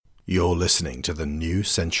You're listening to the New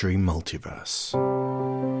Century Multiverse.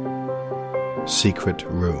 Secret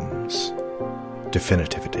Rooms,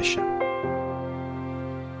 Definitive Edition.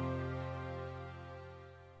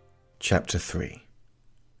 Chapter 3.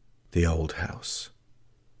 The Old House.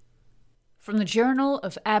 From the Journal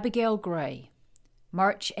of Abigail Gray,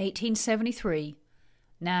 March 1873,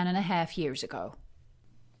 9.5 years ago.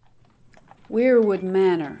 Weirwood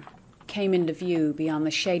Manor came into view beyond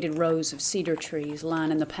the shaded rows of cedar trees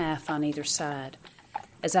lining the path on either side,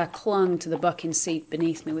 as I clung to the bucking seat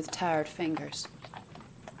beneath me with tired fingers.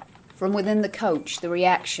 From within the coach, the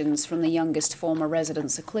reactions from the youngest former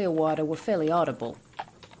residents of Clearwater were fairly audible.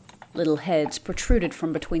 Little heads protruded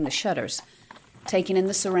from between the shutters, taking in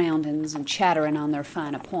the surroundings and chattering on their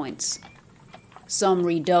finer points. Some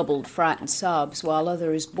redoubled frightened sobs, while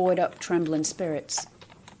others buoyed up trembling spirits.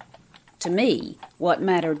 To me, what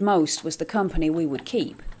mattered most was the company we would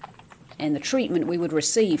keep, and the treatment we would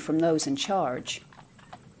receive from those in charge.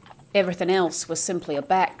 Everything else was simply a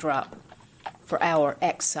backdrop for our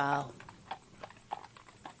exile.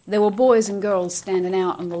 There were boys and girls standing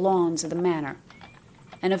out on the lawns of the manor,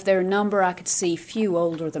 and of their number I could see few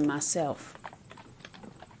older than myself.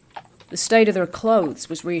 The state of their clothes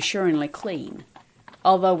was reassuringly clean,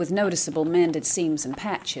 although with noticeable mended seams and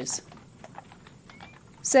patches.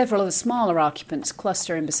 Several of the smaller occupants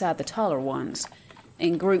clustering beside the taller ones,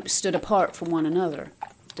 in groups stood apart from one another,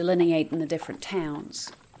 delineating the different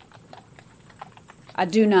towns. I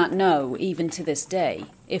do not know, even to this day,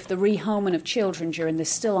 if the rehoming of children during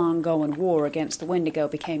this still ongoing war against the Wendigo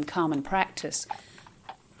became common practice,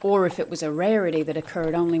 or if it was a rarity that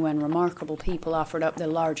occurred only when remarkable people offered up their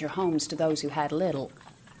larger homes to those who had little.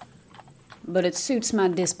 But it suits my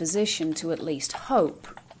disposition to at least hope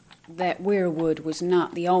that Weirwood was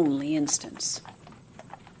not the only instance.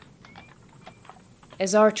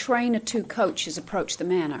 As our train of 2 coaches approached the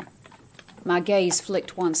manor, my gaze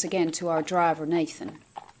flicked once again to our driver, Nathan.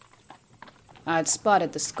 I had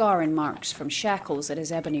spotted the scarring marks from shackles at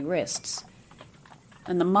his ebony wrists,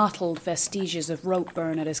 and the mottled vestiges of rope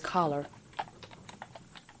burn at his collar.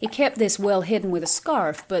 He kept this well hidden with a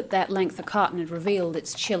scarf, but that length of cotton had revealed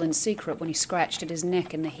its chilling secret when he scratched at his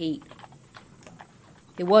neck in the heat.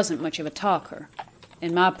 He wasn't much of a talker,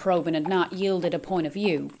 and my probing had not yielded a point of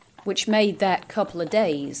view, which made that couple of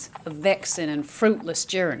days a vexing and fruitless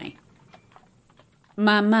journey.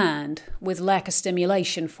 My mind, with lack of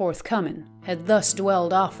stimulation forthcoming, had thus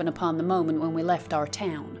dwelled often upon the moment when we left our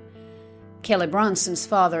town. Kelly Bronson's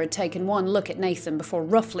father had taken one look at Nathan before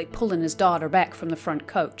roughly pulling his daughter back from the front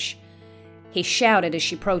coach. He shouted as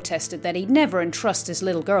she protested that he'd never entrust his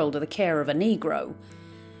little girl to the care of a Negro.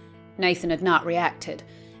 Nathan had not reacted,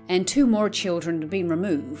 and 2 more children had been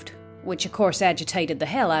removed, which of course agitated the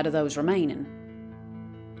hell out of those remaining.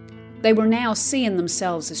 They were now seeing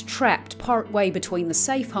themselves as trapped part-way between the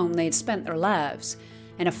safe home they had spent their lives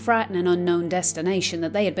and a frightening unknown destination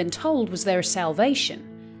that they had been told was their salvation.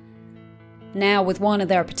 Now, with one of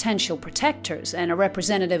their potential protectors and a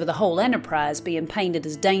representative of the whole enterprise being painted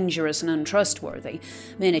as dangerous and untrustworthy,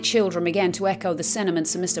 many children began to echo the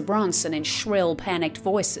sentiments of Mr. Bronson in shrill, panicked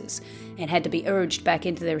voices and had to be urged back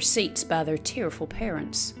into their seats by their tearful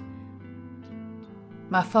parents.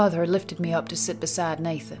 My father lifted me up to sit beside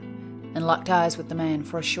Nathan and locked eyes with the man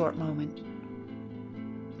for a short moment.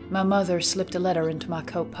 My mother slipped a letter into my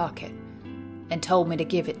coat pocket and told me to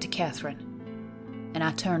give it to Catherine, and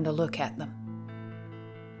I turned to look at them.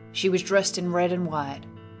 She was dressed in red and white,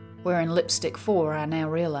 wearing lipstick for, I now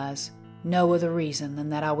realize, no other reason than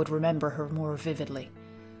that I would remember her more vividly.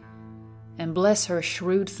 And bless her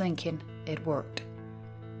shrewd thinking, it worked.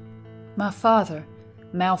 My father,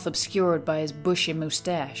 mouth obscured by his bushy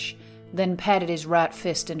moustache, then patted his right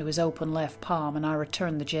fist into his open left palm, and I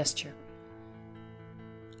returned the gesture.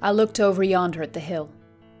 I looked over yonder at the hill.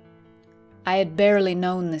 I had barely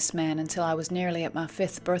known this man until I was nearly at my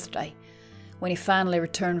 5th birthday, when he finally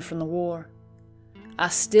returned from the war. I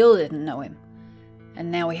still didn't know him,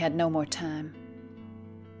 and now he had no more time.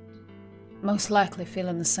 Most likely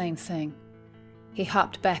feeling the same thing, he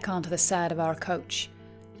hopped back onto the side of our coach,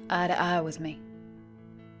 eye to eye with me.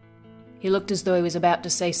 He looked as though he was about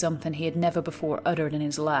to say something he had never before uttered in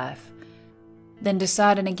his life. Then,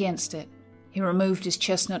 deciding against it, he removed his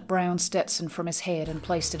chestnut-brown Stetson from his head and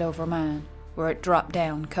placed it over mine, where it dropped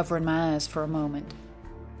down, covering my eyes for a moment.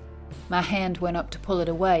 My hand went up to pull it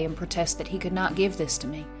away and protest that he could not give this to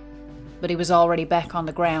me, but he was already back on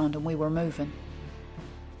the ground and we were moving.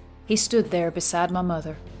 He stood there beside my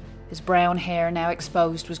mother. His brown hair, now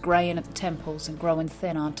exposed, was graying at the temples and growing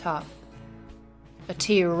thin on top. A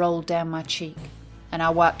tear rolled down my cheek, and I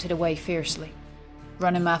wiped it away fiercely,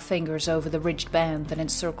 running my fingers over the ridged band that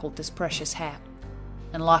encircled this precious hat,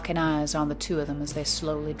 and locking eyes on the two of them as they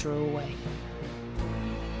slowly drew away.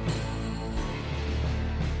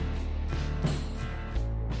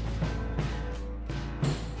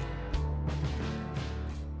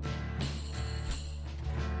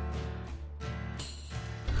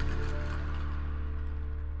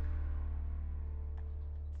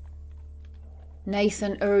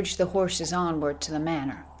 Nathan urged the horses onward to the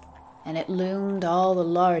manor, and it loomed all the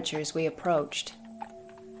larger as we approached.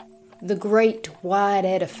 The great, wide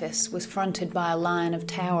edifice was fronted by a line of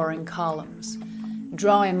towering columns,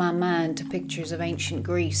 drawing my mind to pictures of ancient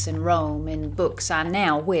Greece and Rome in books I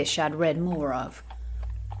now wish I'd read more of.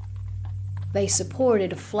 They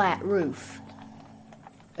supported a flat roof,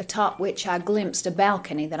 atop which I glimpsed a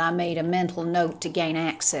balcony that I made a mental note to gain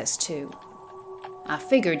access to. I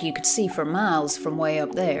figured you could see for miles from way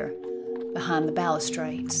up there, behind the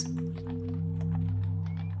balustrades.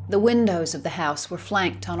 The windows of the house were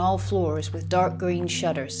flanked on all floors with dark green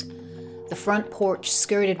shutters, the front porch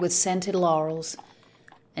skirted with scented laurels,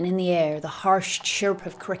 and in the air the harsh chirp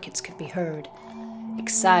of crickets could be heard,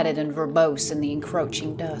 excited and verbose in the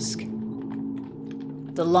encroaching dusk.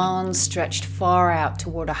 The lawn stretched far out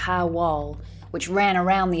toward a high wall which ran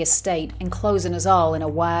around the estate, enclosing us all in a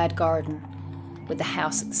wide garden, with the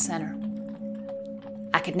house at the center.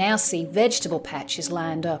 I could now see vegetable patches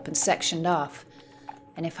lined up and sectioned off,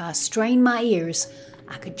 and if I strained my ears,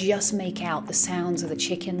 I could just make out the sounds of the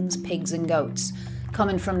chickens, pigs, and goats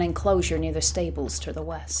coming from an enclosure near the stables to the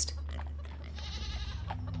west.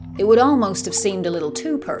 It would almost have seemed a little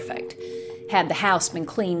too perfect had the house been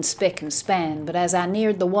cleaned spick and span, but as I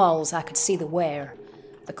neared the walls, I could see the wear,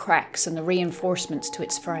 the cracks, and the reinforcements to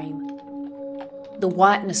its frame. The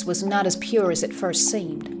whiteness was not as pure as it first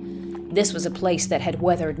seemed. This was a place that had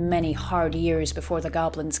weathered many hard years before the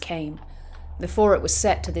goblins came, before it was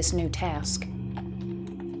set to this new task.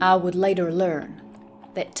 I would later learn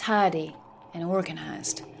that tidy and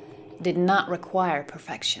organized did not require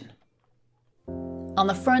perfection. On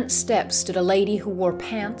the front steps stood a lady who wore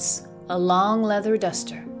pants, a long leather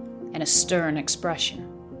duster, and a stern expression.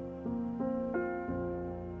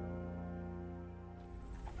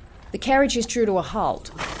 The carriages drew to a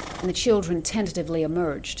halt, and the children tentatively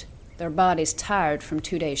emerged, their bodies tired from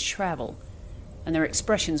 2 days' travel, and their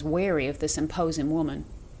expressions wary of this imposing woman.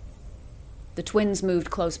 The twins moved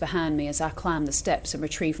close behind me as I climbed the steps and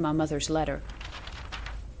retrieved my mother's letter.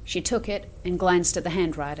 She took it and glanced at the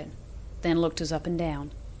handwriting, then looked us up and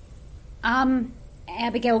down. I'm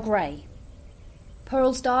Abigail Gray,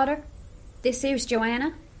 Pearl's daughter. This here's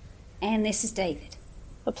Joanna, and this is David.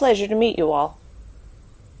 A pleasure to meet you all.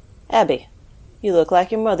 Abby, you look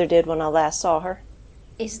like your mother did when I last saw her.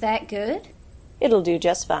 Is that good? It'll do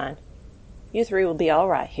just fine. You three will be all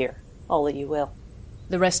right here. All of you will.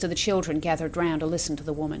 The rest of the children gathered round to listen to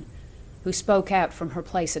the woman, who spoke out from her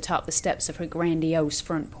place atop the steps of her grandiose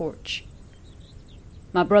front porch.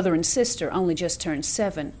 My brother and sister, only just turned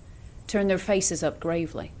 7, turned their faces up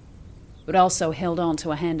gravely, but also held on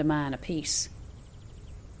to a hand of mine apiece.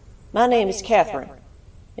 My name is Catherine,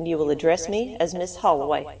 and you will address me as Miss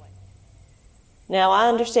Holloway. Now, I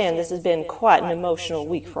understand this has been quite an emotional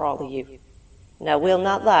week for all of you, and I will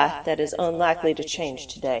not lie, that is unlikely to change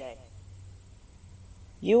today.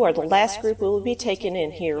 You are the last group we will be taking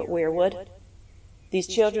in here at Weirwood. These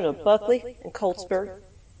children of Buckley and Coltsburg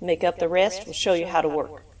make up the rest. Will show you how to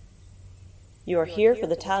work. You are here for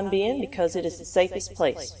the time being because it is the safest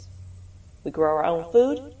place. We grow our own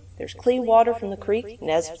food, there's clean water from the creek,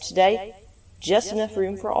 and as of today, just enough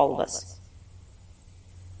room for all of us.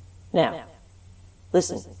 Now,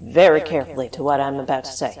 listen very carefully to what I'm about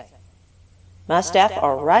to say. My staff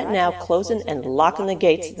are right now closing and locking the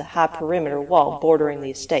gates of the high perimeter wall bordering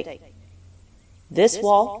the estate. This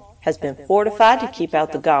wall has been fortified to keep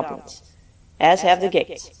out the goblins, as have the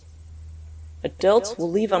gates. Adults will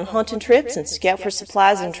leave on hunting trips and scout for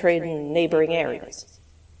supplies and trade in neighboring areas.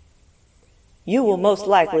 You will most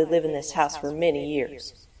likely live in this house for many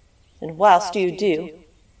years, and whilst you do,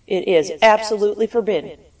 it is absolutely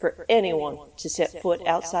forbidden for anyone to set foot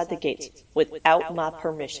outside the gates without my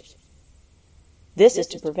permission. This is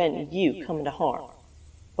to prevent you coming to harm,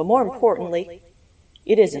 but more importantly,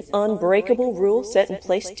 it is an unbreakable rule set in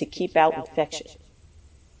place to keep out infection.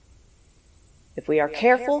 If we are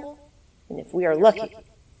careful, and if we are lucky,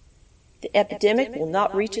 the epidemic will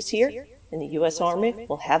not reach us here, and the U.S. Army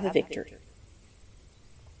will have a victory.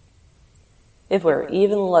 If we're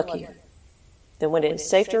even luckier, then when it is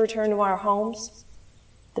safe to return to our homes,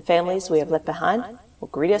 the families we have left behind will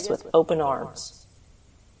greet us with open arms.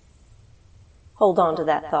 Hold on to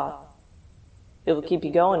that thought. It will keep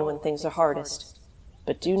you going when things are hardest.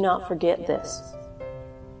 But do not forget this.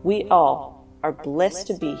 We all are blessed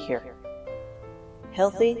to be here,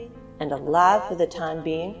 healthy and alive for the time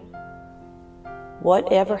being.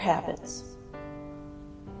 Whatever happens,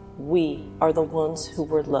 we are the ones who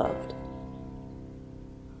were loved.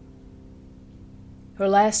 Her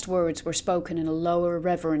last words were spoken in a lower,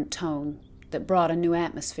 reverent tone that brought a new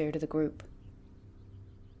atmosphere to the group.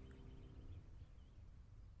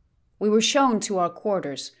 We were shown to our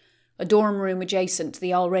quarters, a dorm room adjacent to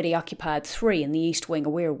the already occupied 3 in the east wing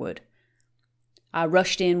of Weirwood. I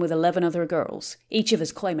rushed in with 11 other girls, each of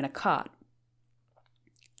us claiming a cot.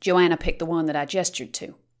 Joanna picked the one that I gestured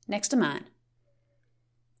to, next to mine.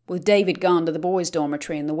 With David gone to the boys'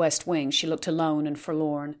 dormitory in the west wing, she looked alone and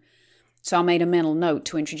forlorn, so I made a mental note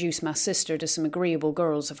to introduce my sister to some agreeable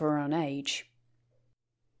girls of her own age.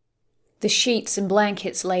 The sheets and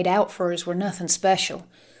blankets laid out for us were nothing special.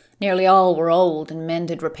 Nearly all were old and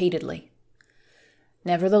mended repeatedly.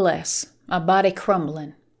 Nevertheless, my body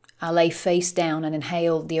crumbling, I lay face down and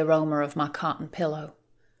inhaled the aroma of my cotton pillow.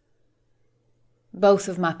 Both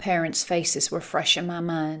of my parents' faces were fresh in my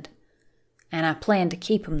mind, and I planned to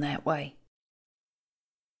keep them that way.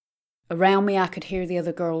 Around me I could hear the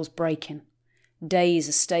other girls breaking, days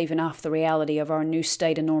of staving off the reality of our new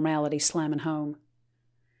state of normality slamming home.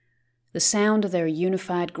 The sound of their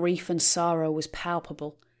unified grief and sorrow was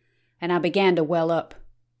palpable, and I began to well up,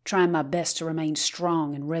 trying my best to remain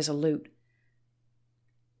strong and resolute.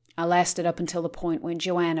 I lasted up until the point when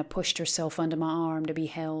Joanna pushed herself under my arm to be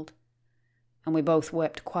held, and we both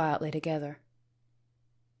wept quietly together.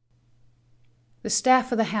 The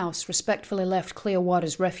staff of the house respectfully left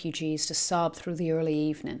Clearwater's refugees to sob through the early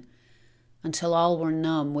evening, until all were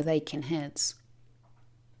numb with aching heads.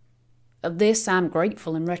 Of this I'm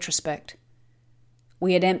grateful in retrospect.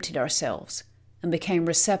 We had emptied ourselves and became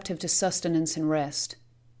receptive to sustenance and rest,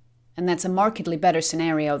 and that's a markedly better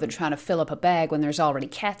scenario than trying to fill up a bag when there's already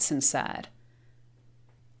cats inside.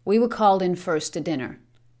 We were called in first to dinner,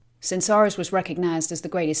 since ours was recognized as the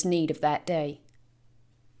greatest need of that day.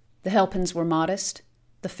 The helpings were modest,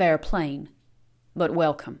 the fare plain, but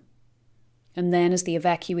welcome. And then, as the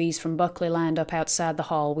evacuees from Buckley lined up outside the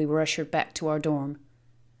hall, we were ushered back to our dorm.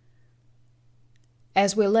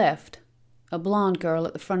 As we left, a blonde girl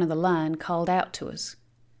at the front of the line called out to us.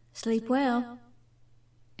 "Sleep well."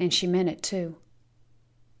 And she meant it, too.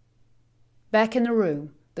 Back in the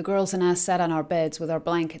room, the girls and I sat on our beds with our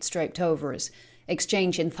blankets draped over us,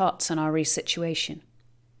 exchanging thoughts on our resituation.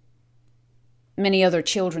 Many other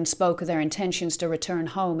children spoke of their intentions to return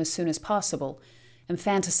home as soon as possible and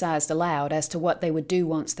fantasized aloud as to what they would do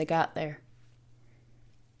once they got there.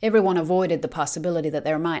 Everyone avoided the possibility that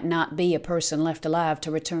there might not be a person left alive to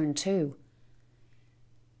return to.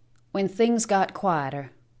 When things got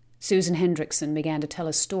quieter, Susan Hendrickson began to tell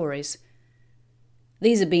us stories.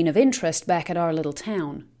 These had been of interest back at our little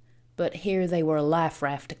town, but here they were a life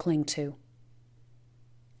raft to cling to.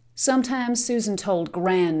 Sometimes Susan told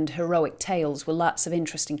grand, heroic tales with lots of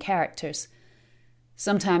interesting characters.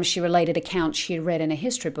 Sometimes she related accounts she had read in a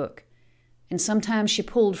history book, and sometimes she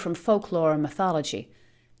pulled from folklore and mythology,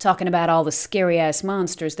 talking about all the scary-ass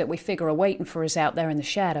monsters that we figure are waiting for us out there in the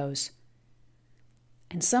shadows.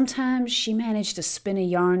 And sometimes she managed to spin a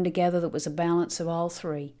yarn together that was a balance of all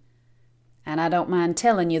three. And I don't mind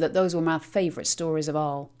telling you that those were my favorite stories of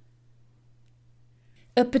all.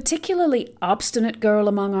 A particularly obstinate girl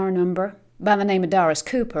among our number, by the name of Doris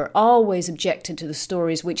Cooper, always objected to the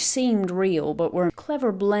stories which seemed real but were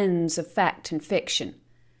clever blends of fact and fiction.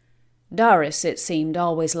 Doris, it seemed,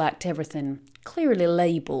 always liked everything clearly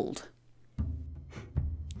labeled.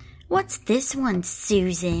 "What's this one,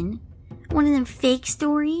 Susan? One of them fake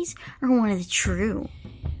stories or one of the true?"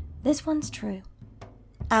 "This one's true.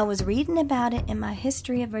 I was reading about it in my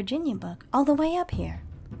History of Virginia book all the way up here."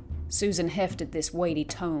 Susan hefted this weighty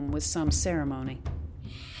tome with some ceremony.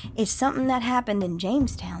 "It's something that happened in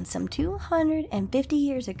Jamestown some 250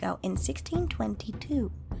 years ago in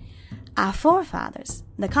 1622. Our forefathers,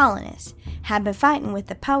 the colonists, had been fighting with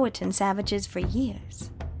the Powhatan savages for years.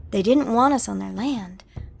 They didn't want us on their land,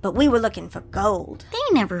 but we were looking for gold."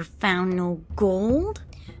 "They never found no gold."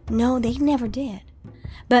 "No, they never did.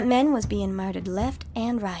 But men was being murdered left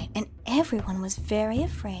and right, and everyone was very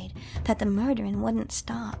afraid that the murdering wouldn't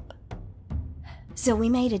stop. So we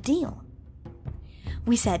made a deal.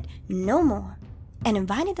 We said no more and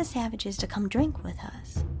invited the savages to come drink with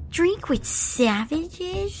us." "Drink with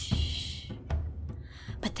savages?" "Shh.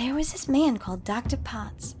 But there was this man called Dr.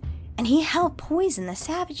 Potts, and he helped poison the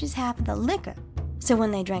savages half of the liquor. So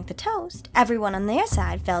when they drank the toast, everyone on their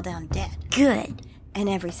side fell down dead. Good. And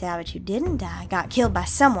every savage who didn't die got killed by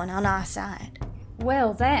someone on our side."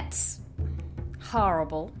 Well, that's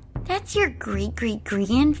horrible. That's your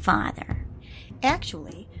great-great-grandfather.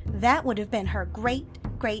 Actually, that would have been her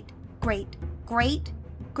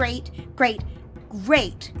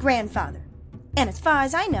great-great-great-great-great-great-grandfather. And as far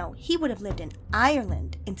as I know, he would have lived in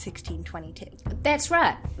Ireland in 1622. That's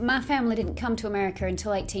right. My family didn't come to America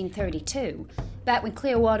until 1832, back when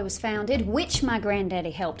Clearwater was founded, which my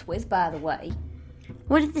granddaddy helped with, by the way.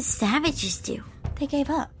 What did the Savages do? They gave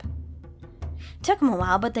up. Took them a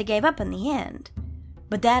while, but they gave up in the end.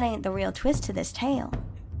 But that ain't the real twist to this tale.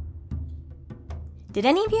 Did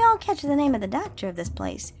any of y'all catch the name of the doctor of this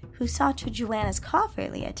place who saw to Joanna's cough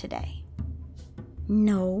earlier today?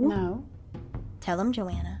 No. Tell him,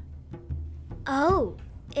 Joanna. Oh,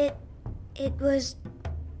 it was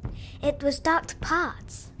Dr.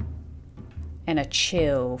 Potts. And a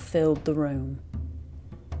chill filled the room.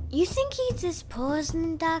 You think he's as poor as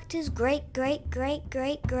the doctor's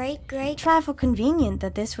great-great-great-great-great-great? Trifle convenient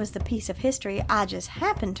that this was the piece of history I just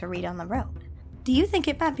happened to read on the road. Do you think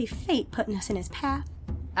it might be fate putting us in his path?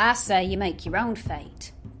 I say you make your own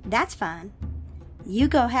fate. That's fine. You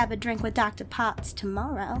go have a drink with Dr. Potts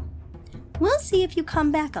tomorrow. We'll see if you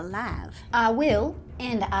come back alive. I will,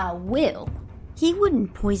 and I will. He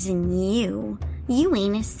wouldn't poison you. You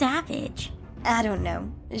ain't a savage. I don't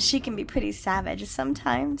know. She can be pretty savage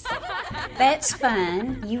sometimes. That's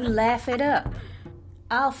fine. You laugh it up.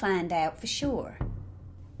 I'll find out for sure.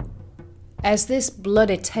 As this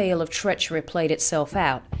bloody tale of treachery played itself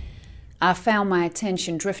out, I found my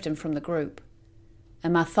attention drifting from the group,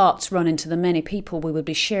 and my thoughts running to the many people we would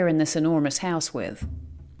be sharing this enormous house with.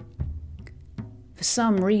 For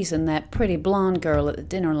some reason, that pretty blonde girl at the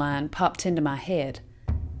dinner line popped into my head,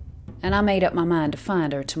 and I made up my mind to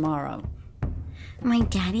find her tomorrow. My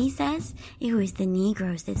daddy says it was the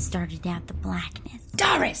Negroes that started out the blackness.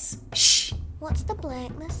 Doris! Shh! What's the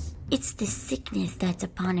blackness? It's the sickness that's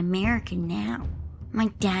upon America now.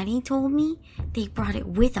 My daddy told me they brought it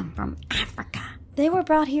with them from Africa. They were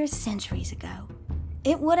brought here centuries ago.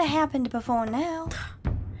 It would have happened before now.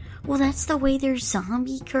 Well, that's the way their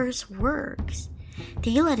zombie curse works.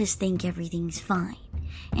 They let us think everything's fine.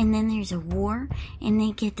 And then there's a war, and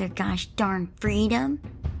they get their gosh darn freedom.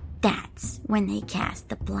 That's when they cast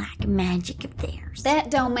the black magic of theirs.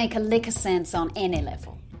 That don't make a lick of sense on any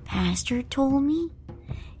level. Pastor told me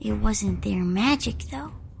it wasn't their magic,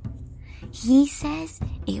 though. He says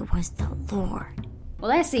it was the Lord.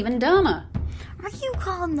 Well, that's even dumber. Are you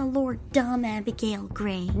calling the Lord dumb, Abigail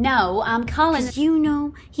Gray? No, I'm calling... 'Cause you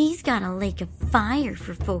know he's got a lake of fire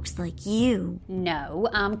for folks like you. No,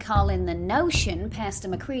 I'm calling the notion Pastor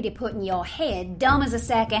McCready put in your head dumb as a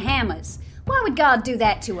sack of hammers. Why would God do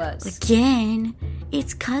that to us? Again,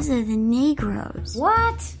 it's 'cause of the Negroes.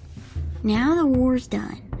 What? Now the war's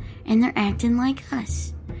done, and they're acting like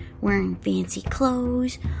us. Wearing fancy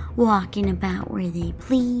clothes, walking about where they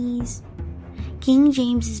please. King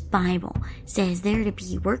James's Bible says they're to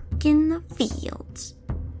be work in the fields.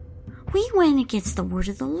 We went against the word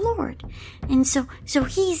of the Lord, and so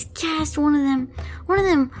he's cast one of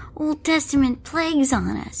them Old Testament plagues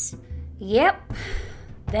on us. Yep,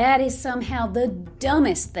 that is somehow the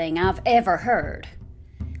dumbest thing I've ever heard.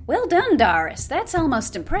 Well done, Doris. That's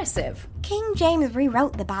almost impressive. King James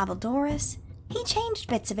rewrote the Bible, Doris. He changed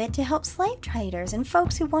bits of it to help slave traders and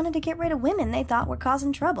folks who wanted to get rid of women they thought were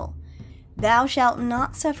causing trouble. Thou shalt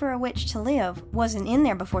not suffer a witch to live wasn't in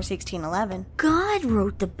there before 1611. God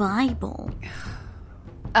wrote the Bible.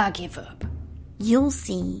 I give up. You'll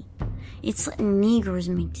see. It's letting Negroes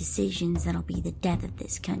make decisions that'll be the death of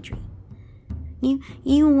this country.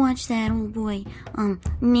 You watch that old boy,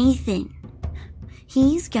 Nathan.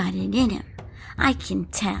 He's got it in him. I can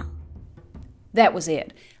tell. That was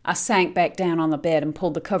it. I sank back down on the bed and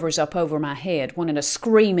pulled the covers up over my head, wanting to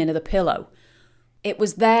scream into the pillow. It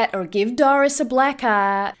was that or give Doris a black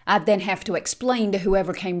eye. I'd then have to explain to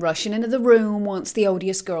whoever came rushing into the room once the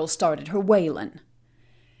odious girl started her wailing.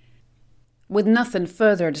 With nothing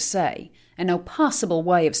further to say, and no possible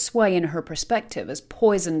way of swaying her perspective as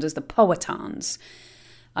poisoned as the Powhatan's,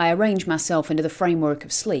 I arranged myself into the framework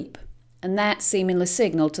of sleep, and that seemingly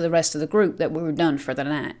signaled to the rest of the group that we were done for the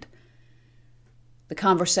night. The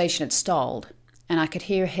conversation had stalled, and I could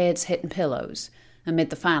hear heads hitting pillows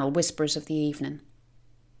amid the final whispers of the evening.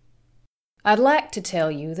 I'd like to tell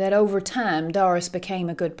you that over time Doris became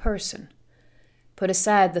a good person, put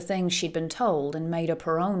aside the things she'd been told, and made up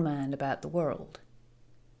her own mind about the world.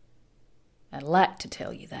 I'd like to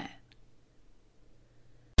tell you that.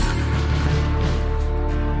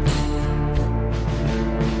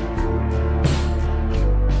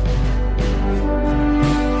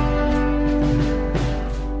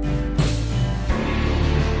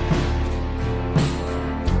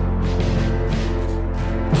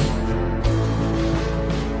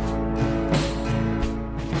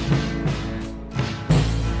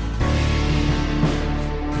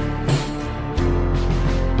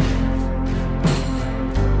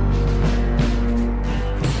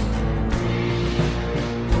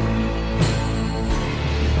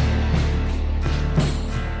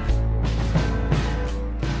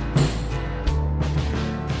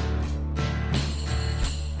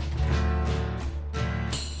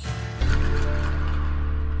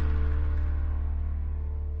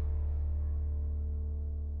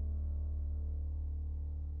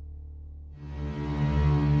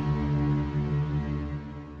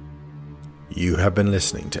 You have been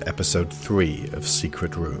listening to episode 3 of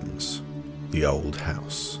Secret Rooms, The Old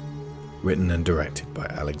House, written and directed by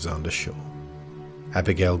Alexander Shaw.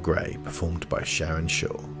 Abigail Gray, performed by Sharon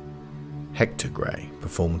Shaw. Hector Gray,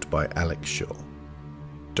 performed by Alex Shaw.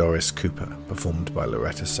 Doris Cooper, performed by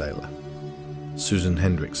Loretta Saylor. Susan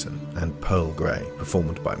Hendrickson and Pearl Gray,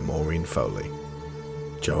 performed by Maureen Foley.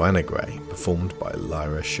 Joanna Gray, performed by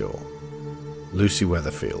Lyra Shaw. Lucy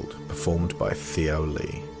Weatherfield, performed by Theo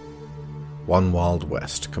Lee. One Wild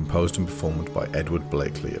West, composed and performed by Edward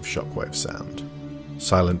Blakely of Shockwave Sound.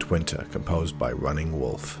 Silent Winter, composed by Running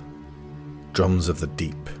Wolf. Drums of the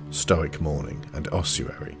Deep, Stoic Morning, and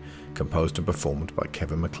Ossuary, composed and performed by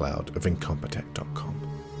Kevin MacLeod of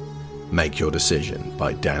Incompetech.com. Make Your Decision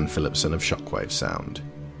by Dan Phillipson of Shockwave Sound.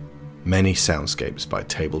 Many Soundscapes by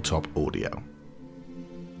Tabletop Audio.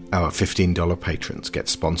 Our $15 patrons get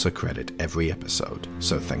sponsor credit every episode,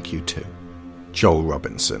 so thank you too. Joel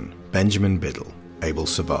Robinson, Benjamin Biddle, Abel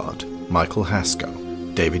Savard, Michael Haskell,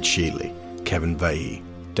 David Shealy, Kevin Vahey,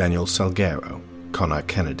 Daniel Salguero, Connor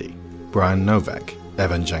Kennedy, Brian Novak,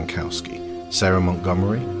 Evan Jankowski, Sarah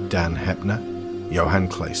Montgomery, Dan Hepner, Johan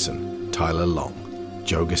Clayson, Tyler Long,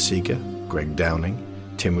 Joe Gasiga, Greg Downing,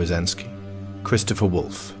 Tim Wazensky, Christopher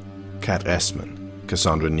Wolfe, Kat Essman,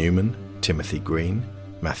 Cassandra Newman, Timothy Green,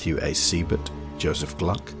 Matthew A. Siebert, Joseph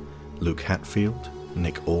Gluck, Luke Hatfield,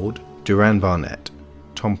 Nick Ord, Duran Barnett,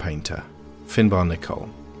 Tom Painter, Finbar Nicole,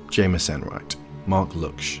 Jameis Enright, Mark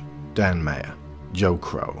Luksch, Dan Mayer, Joe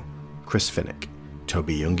Crow, Chris Finnick,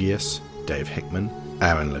 Toby Jungius, Dave Hickman,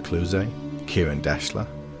 Aaron Lecluse, Kieran Dashler,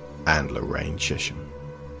 and Lorraine Chisholm.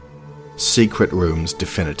 Secret Rooms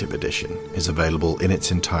Definitive Edition is available in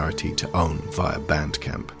its entirety to own via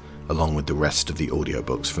Bandcamp, along with the rest of the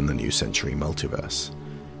audiobooks from the New Century Multiverse.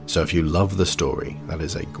 So if you love the story, that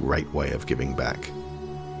is a great way of giving back.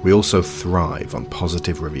 We also thrive on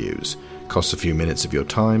positive reviews. Costs a few minutes of your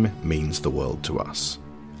time, means the world to us.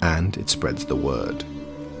 And it spreads the word.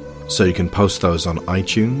 So you can post those on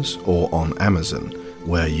iTunes or on Amazon,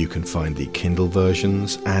 where you can find the Kindle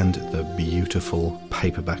versions and the beautiful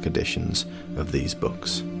paperback editions of these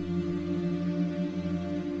books.